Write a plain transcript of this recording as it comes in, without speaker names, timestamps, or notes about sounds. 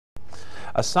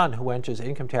A son who enters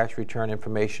income tax return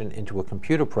information into a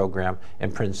computer program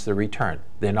and prints the return.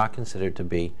 They're not considered to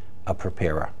be a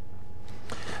preparer.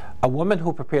 A woman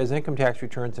who prepares income tax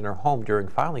returns in her home during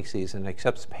filing season and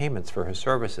accepts payments for her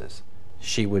services.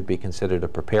 She would be considered a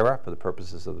preparer for the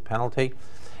purposes of the penalty.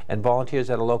 And volunteers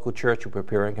at a local church who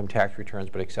prepare income tax returns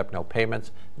but accept no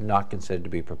payments, not considered to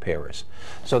be preparers.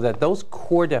 So that those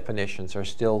core definitions are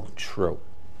still true.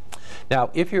 Now,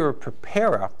 if you're a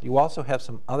preparer, you also have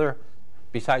some other,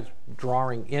 besides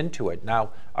drawing into it.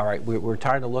 Now, all right, we're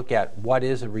trying to look at what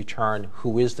is a return,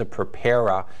 who is the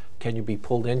preparer, can you be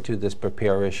pulled into this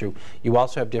preparer issue? You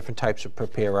also have different types of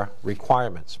preparer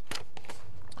requirements.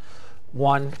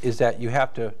 One is that you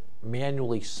have to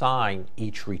manually sign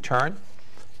each return.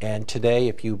 And today,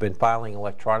 if you've been filing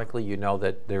electronically, you know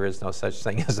that there is no such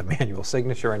thing as a manual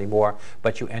signature anymore,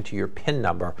 but you enter your PIN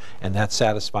number, and that's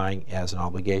satisfying as an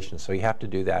obligation. So you have to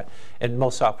do that. And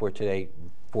most software today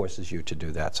forces you to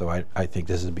do that. So I think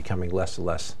this is becoming less and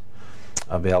less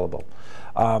available.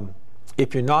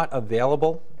 If you're not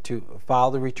available to file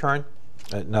the return,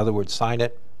 in other words, sign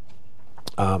it,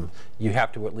 you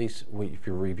have to at least, if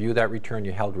you review that return,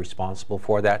 you're held responsible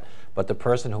for that. But the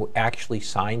person who actually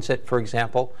signs it, for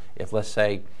example, if let's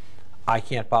say I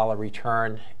can't file a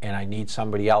return and I need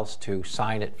somebody else to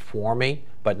sign it for me,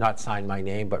 but not sign my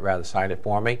name, but rather sign it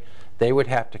for me, they would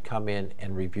have to come in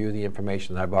and review the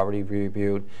information that I've already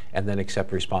reviewed and then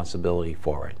accept responsibility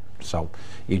for it. So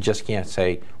you just can't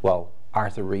say, well,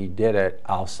 Arthur Reed did it,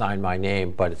 I'll sign my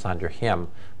name, but it's under him.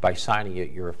 By signing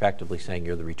it, you're effectively saying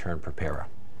you're the return preparer.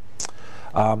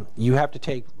 You have to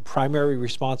take primary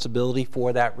responsibility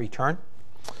for that return.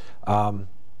 In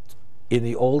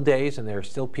the old days, and there are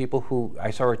still people who,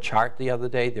 I saw a chart the other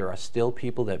day, there are still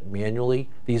people that manually,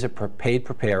 these are paid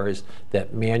preparers,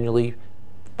 that manually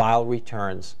file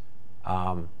returns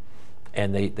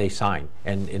and they sign.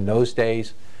 And in those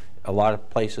days, a lot of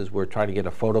places were trying to get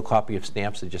a photocopy of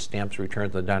stamps that just stamps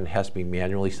returns are done. It has to be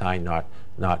manually signed,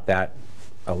 not that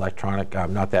electronic,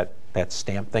 not that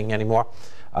stamp thing anymore.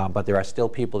 But there are still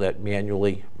people that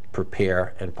manually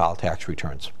prepare and file tax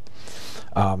returns.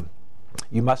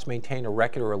 You must maintain a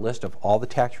record or a list of all the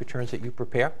tax returns that you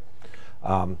prepare.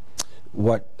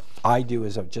 What I do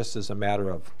is just as a matter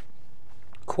of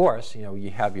course, you know, you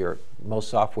have most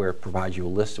software provides you a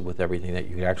list with everything that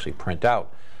you can actually print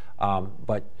out.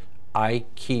 But I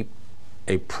keep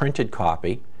a printed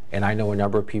copy, and I know a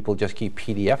number of people just keep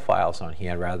PDF files on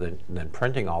hand rather than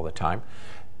printing all the time.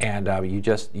 And you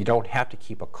don't have to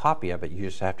keep a copy of it, you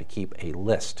just have to keep a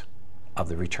list of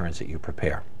the returns that you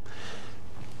prepare.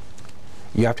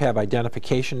 You have to have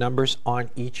identification numbers on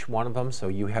each one of them, so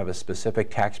you have a specific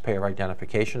taxpayer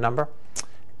identification number,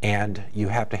 and you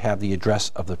have to have the address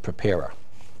of the preparer.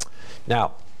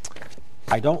 Now,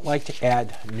 I don't like to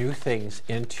add new things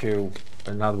into,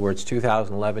 in other words,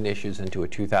 2011 issues into a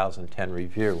 2010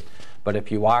 review. But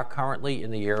if you are currently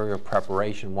in the area of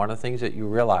preparation, one of the things that you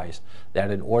realize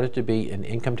that in order to be an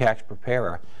income tax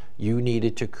preparer, you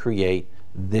needed to create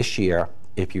this year,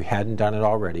 if you hadn't done it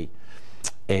already,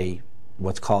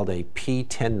 what's called a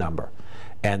P-10 number.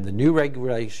 And the new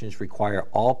regulations require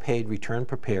all paid return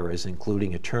preparers,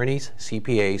 including attorneys,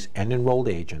 CPAs, and enrolled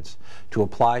agents, to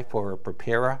apply for a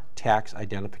preparer tax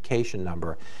identification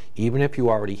number, even if you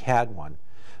already had one,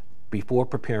 before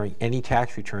preparing any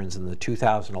tax returns in the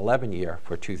 2011 year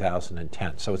for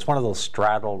 2010. So it's one of those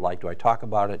straddle, like, do I talk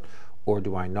about it or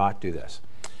do I not do this?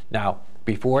 Now,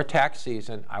 before tax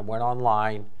season, I went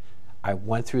online, I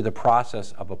went through the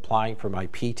process of applying for my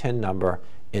P-10 number.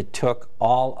 It took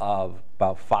all of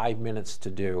about 5 minutes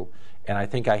to do, and I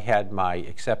think I had my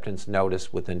acceptance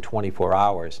notice within 24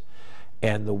 hours.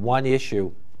 And the one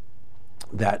issue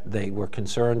that they were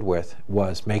concerned with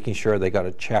was making sure they got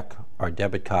a check or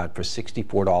debit card for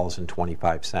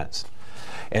 $64.25.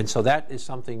 And so that is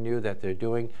something new that they're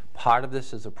doing. Part of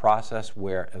this is a process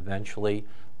where eventually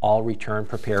all return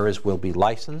preparers will be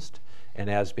licensed, and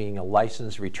as being a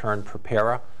licensed return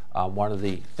preparer, one of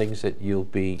the things that you'll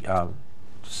be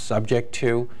subject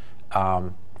to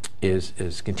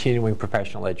is continuing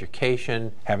professional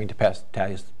education, having to pass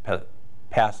a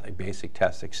basic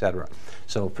test, etc.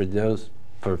 So for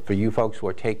you folks who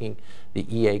are taking the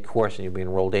EA course and you'll be an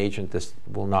enrolled agent, this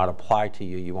will not apply to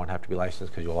you. You won't have to be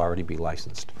licensed because you'll already be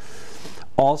licensed.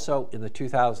 Also, in the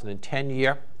 2010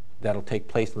 year, that'll take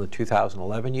place in the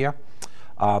 2011 year,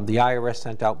 the IRS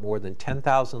sent out more than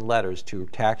 10,000 letters to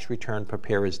tax return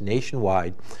preparers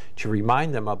nationwide to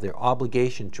remind them of their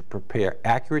obligation to prepare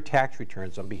accurate tax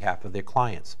returns on behalf of their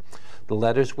clients. The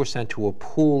letters were sent to a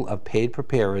pool of paid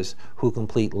preparers who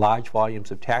complete large volumes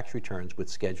of tax returns with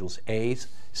Schedules A's,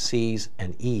 C's,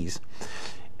 and E's.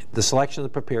 The selection of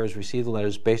the preparers receive the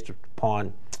letters based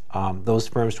upon those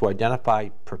firms to identify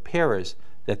preparers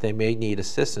that they may need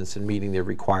assistance in meeting their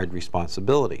required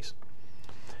responsibilities.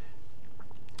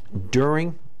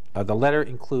 The letter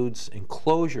includes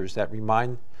enclosures that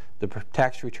remind the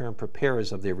tax return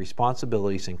preparers of their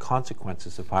responsibilities and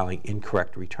consequences of filing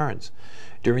incorrect returns.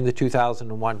 During the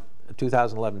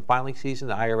 2011 filing season,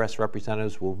 the IRS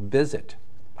representatives will visit,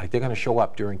 like they're going to show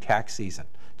up during tax season,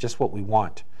 just what we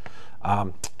want.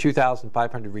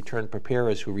 2,500 return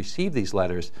preparers who receive these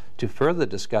letters to further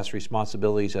discuss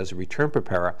responsibilities as a return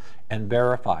preparer and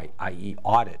verify, i.e.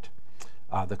 audit,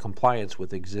 the compliance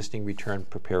with existing return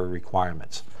preparer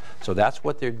requirements. So that's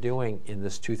what they're doing in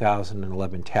this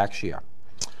 2011 tax year.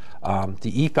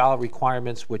 The e-file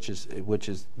requirements, which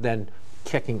is then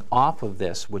kicking off of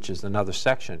this, which is another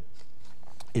section,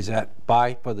 is that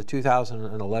for the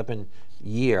 2011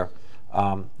 year,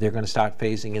 they're going to start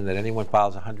phasing in that anyone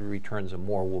files 100 returns or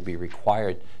more will be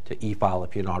required to e-file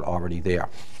if you're not already there.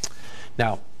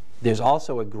 Now, there's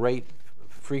also a great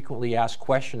frequently asked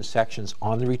questions sections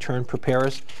on the return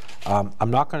preparers.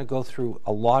 I'm not going to go through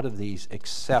a lot of these,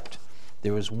 except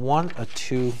there was one or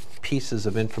two pieces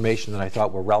of information that I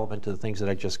thought were relevant to the things that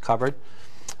I just covered.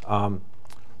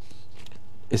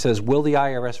 It says, will the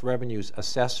IRS revenues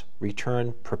assess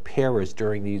return preparers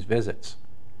during these visits?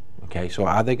 Okay, so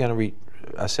are they going to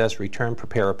assess return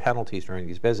preparer penalties during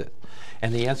these visits?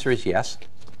 And the answer is yes.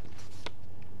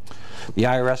 The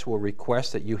IRS will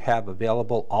request that you have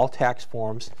available all tax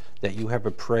forms that you have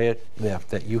prepared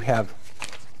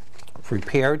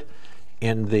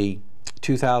in the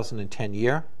 2010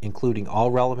 year, including all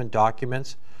relevant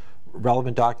documents.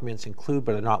 Relevant documents include,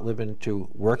 but are not limited to,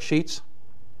 worksheets,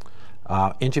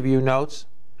 interview notes,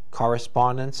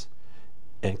 correspondence,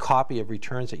 and copy of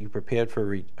returns that you prepared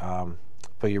for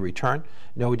your return.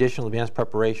 No additional advanced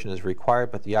preparation is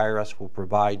required, but the IRS will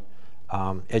provide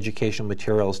educational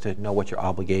materials to know what your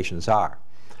obligations are.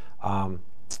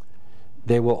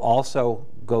 They will also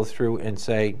go through and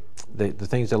say the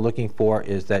things they're looking for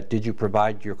is that, did you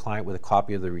provide your client with a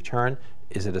copy of the return?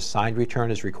 Is it a signed return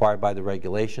as required by the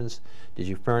regulations? Did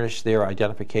you furnish their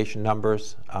identification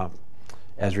numbers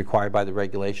as required by the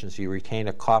regulations? Do you retain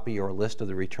a copy or a list of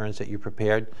the returns that you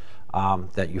prepared,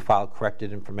 that you filed correct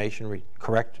information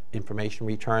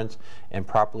returns, and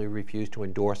properly refused to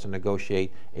endorse and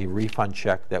negotiate a refund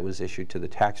check that was issued to the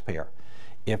taxpayer?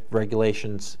 If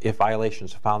violations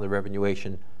are found, the revenue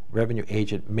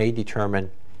agent may determine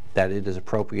that it is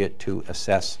appropriate to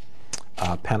assess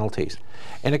penalties.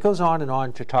 And it goes on and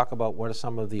on to talk about what are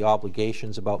some of the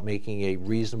obligations about making a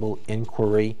reasonable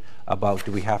inquiry about,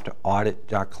 do we have to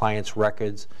audit our clients'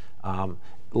 records?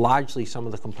 Largely some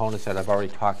of the components that I've already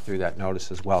talked through that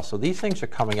notice as well. So these things are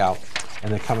coming out,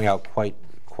 and they're coming out quite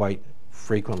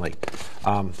frequently.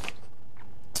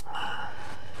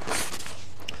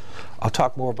 I'll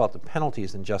talk more about the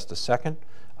penalties in just a second,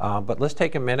 but let's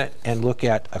take a minute and look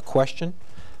at a question.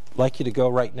 I'd like you to go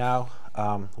right now.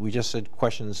 We just said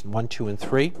questions 1, 2, and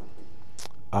 3.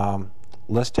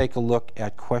 Let's take a look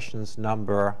at questions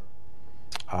number,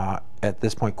 at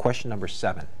this point, question number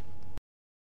 7.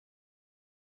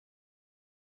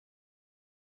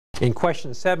 In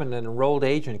question 7, an enrolled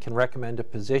agent can recommend a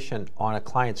position on a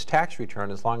client's tax return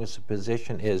as long as the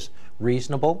position is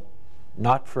reasonable,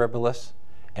 not frivolous,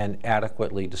 and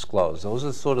adequately disclosed. Those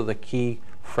are sort of the key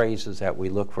phrases that we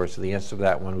look for, so the answer to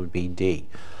that one would be D.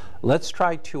 Let's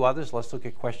try 2 others. Let's look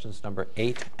at questions number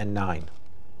 8 and 9.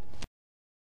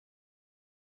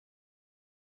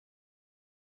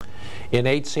 In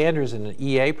 8, Sanders, an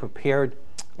EA, prepared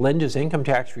Linda's income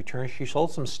tax return. She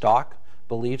sold some stock,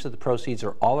 believes that the proceeds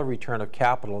are all a return of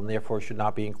capital and therefore should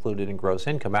not be included in gross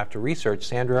income. After research,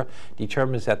 Sandra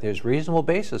determines that there's reasonable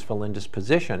basis for Linda's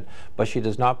position, but she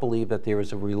does not believe that there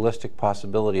is a realistic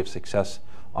possibility of success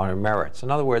on her merits. In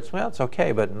other words, well, it's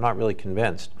okay, but I'm not really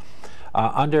convinced.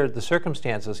 Under the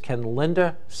circumstances, can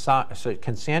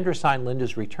Sandra sign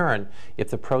Linda's return if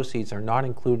the proceeds are not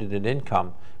included in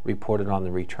income reported on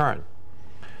the return?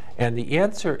 And the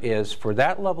answer is, for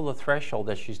that level of threshold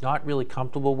that she's not really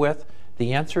comfortable with,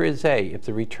 the answer is A. If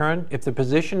the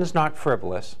position is not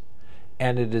frivolous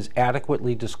and it is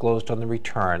adequately disclosed on the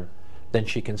return, then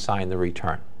she can sign the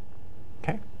return.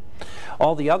 Okay?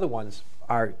 All the other ones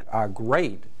are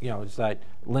great. You know, it's that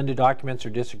Linda documents her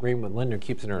disagreement with Linda and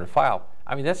keeps it in her file.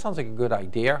 I mean, that sounds like a good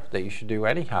idea that you should do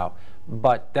anyhow,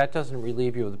 but that doesn't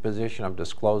relieve you of the position of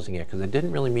disclosing it, because it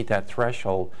didn't really meet that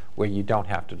threshold where you don't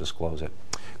have to disclose it.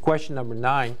 Question number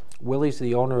 9, Willie's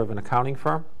the owner of an accounting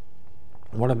firm.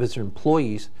 One of his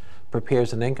employees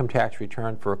prepares an income tax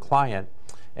return for a client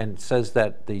and says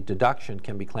that the deduction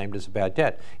can be claimed as a bad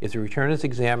debt. If the return is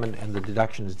examined and the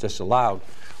deduction is disallowed,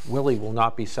 Willie will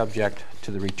not be subject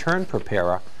to the return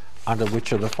preparer under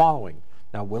which of the following.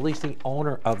 Now, Willie's the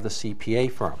owner of the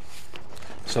CPA firm,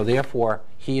 so therefore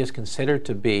he is considered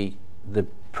to be the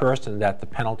person that the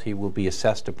penalty will be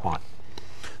assessed upon.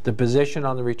 The position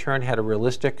on the return had a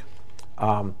realistic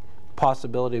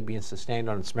possibility of being sustained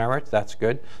on its merits. That's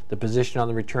good. The position on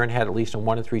the return had at least a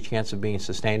 1 in 3 chance of being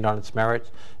sustained on its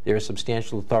merits. There is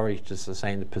substantial authority to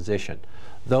sustain the position.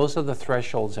 Those are the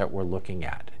thresholds that we're looking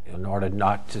at in order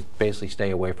not to basically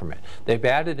stay away from it. They've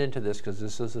added into this, because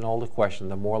this is an older question,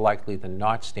 the more likely than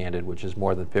not standard, which is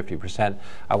more than 50%.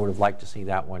 I would have liked to see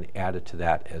that one added to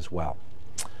that as well.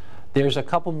 There's a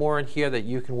couple more in here that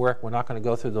you can work. We're not going to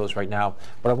go through those right now,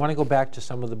 but I want to go back to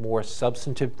some of the more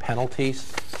substantive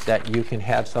penalties that you can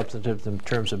have substantive in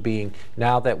terms of being,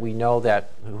 now that we know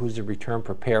that who's the return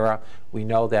preparer, we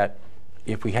know that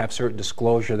if we have certain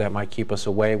disclosure that might keep us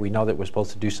away, we know that we're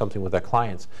supposed to do something with our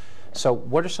clients. So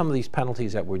what are some of these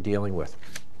penalties that we're dealing with?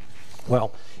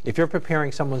 Well, if you're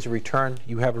preparing someone's return,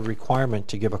 you have a requirement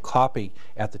to give a copy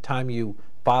at the time you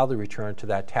file the return to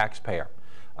that taxpayer.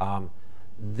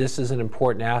 This is an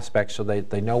important aspect, so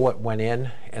they know what went in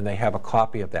and they have a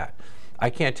copy of that. I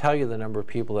can't tell you the number of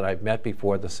people that I've met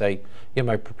before that say, you know,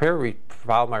 my preparer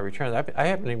filed my return. I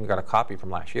haven't even got a copy from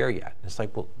last year yet. It's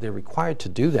like, well, they're required to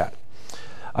do that.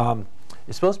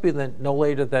 It's supposed to be no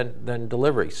later than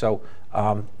delivery, so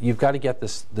you've got to get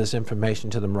this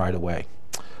information to them right away.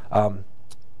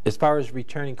 As far as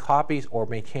returning copies or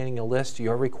maintaining a list,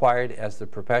 you're required as the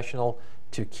professional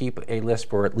to keep a list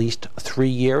for at least 3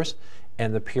 years,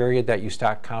 and the period that you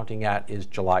start counting at is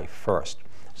July 1st.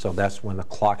 So that's when the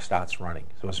clock starts running.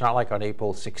 So it's not like on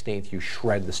April 16th you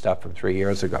shred the stuff from 3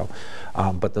 years ago.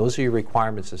 But those are your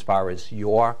requirements as far as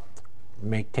your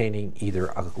maintaining either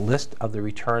a list of the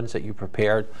returns that you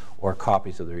prepared or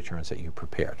copies of the returns that you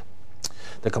prepared.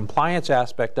 The compliance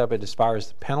aspect of it as far as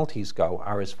the penalties go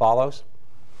are as follows.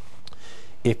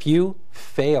 If you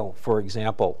fail, for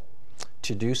example,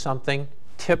 to do something,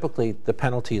 typically the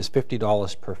penalty is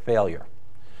 $50 per failure.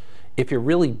 If you're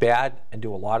really bad and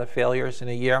do a lot of failures in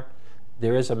a year,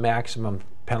 there is a maximum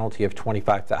penalty of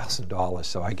 $25,000.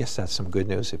 So I guess that's some good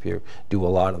news if you do a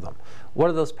lot of them. What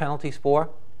are those penalties for?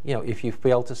 You know, if you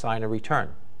fail to sign a return.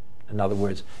 In other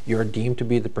words, you're deemed to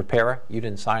be the preparer. You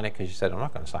didn't sign it because you said, I'm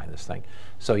not going to sign this thing.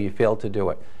 So you failed to do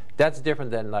it. That's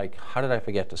different than like, how did I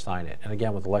forget to sign it? And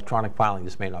again, with electronic filing,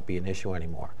 this may not be an issue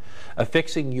anymore.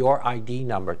 Affixing your ID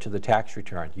number to the tax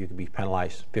return, you can be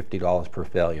penalized $50 per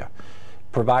failure.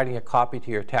 Providing a copy to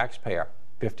your taxpayer,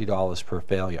 $50 per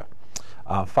failure.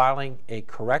 Filing a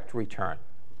correct return,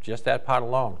 just that part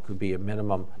alone could be a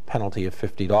minimum penalty of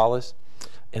 $50.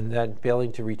 And then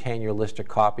failing to retain your list of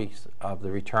copies of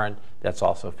the return, that's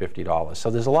also $50. So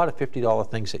there's a lot of $50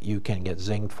 things that you can get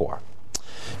zinged for.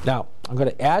 Now, I'm going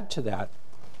to add to that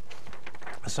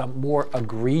some more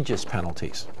egregious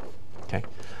penalties. Okay?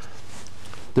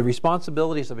 The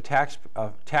responsibilities of a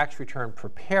tax return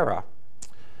preparer,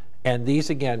 and these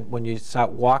again, when you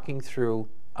start walking through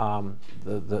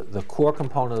the core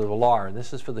component of the law, and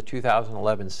this is for the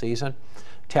 2011 season,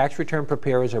 tax return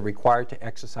preparers are required to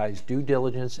exercise due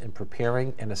diligence in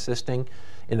preparing and assisting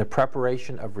in the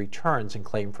preparation of returns and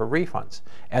claim for refunds.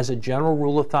 As a general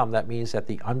rule of thumb, that means that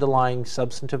the underlying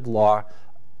substantive law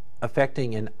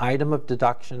affecting an item of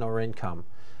deduction or income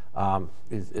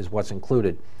is what's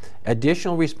included.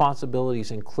 Additional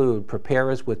responsibilities include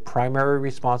preparers with primary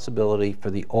responsibility for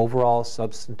the overall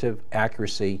substantive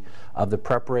accuracy of the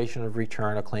preparation of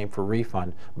return or claim for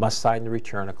refund must sign the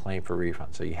return or claim for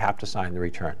refund. So you have to sign the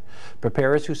return.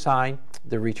 Preparers who sign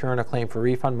the return or claim for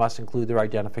refund must include their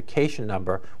identification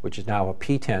number, which is now a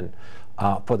PTIN,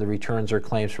 for the returns or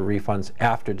claims for refunds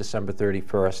after December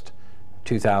 31st,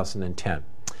 2010.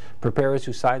 Preparers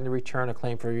who sign the return or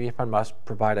claim for a refund must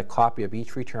provide a copy of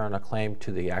each return or claim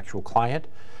to the actual client.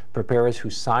 Preparers who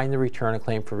sign the return or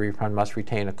claim for refund must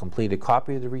retain a completed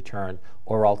copy of the return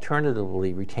or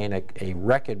alternatively retain a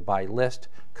record by list,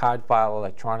 card file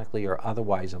electronically or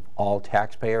otherwise of all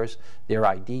taxpayers, their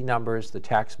ID numbers, the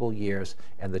taxable years,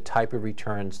 and the type of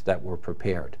returns that were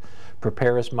prepared.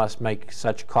 Preparers must make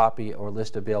such copy or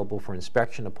list available for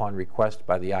inspection upon request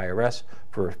by the IRS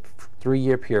for a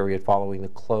 3-year period following the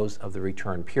close of the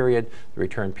return period. The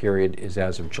return period is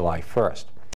as of July 1st.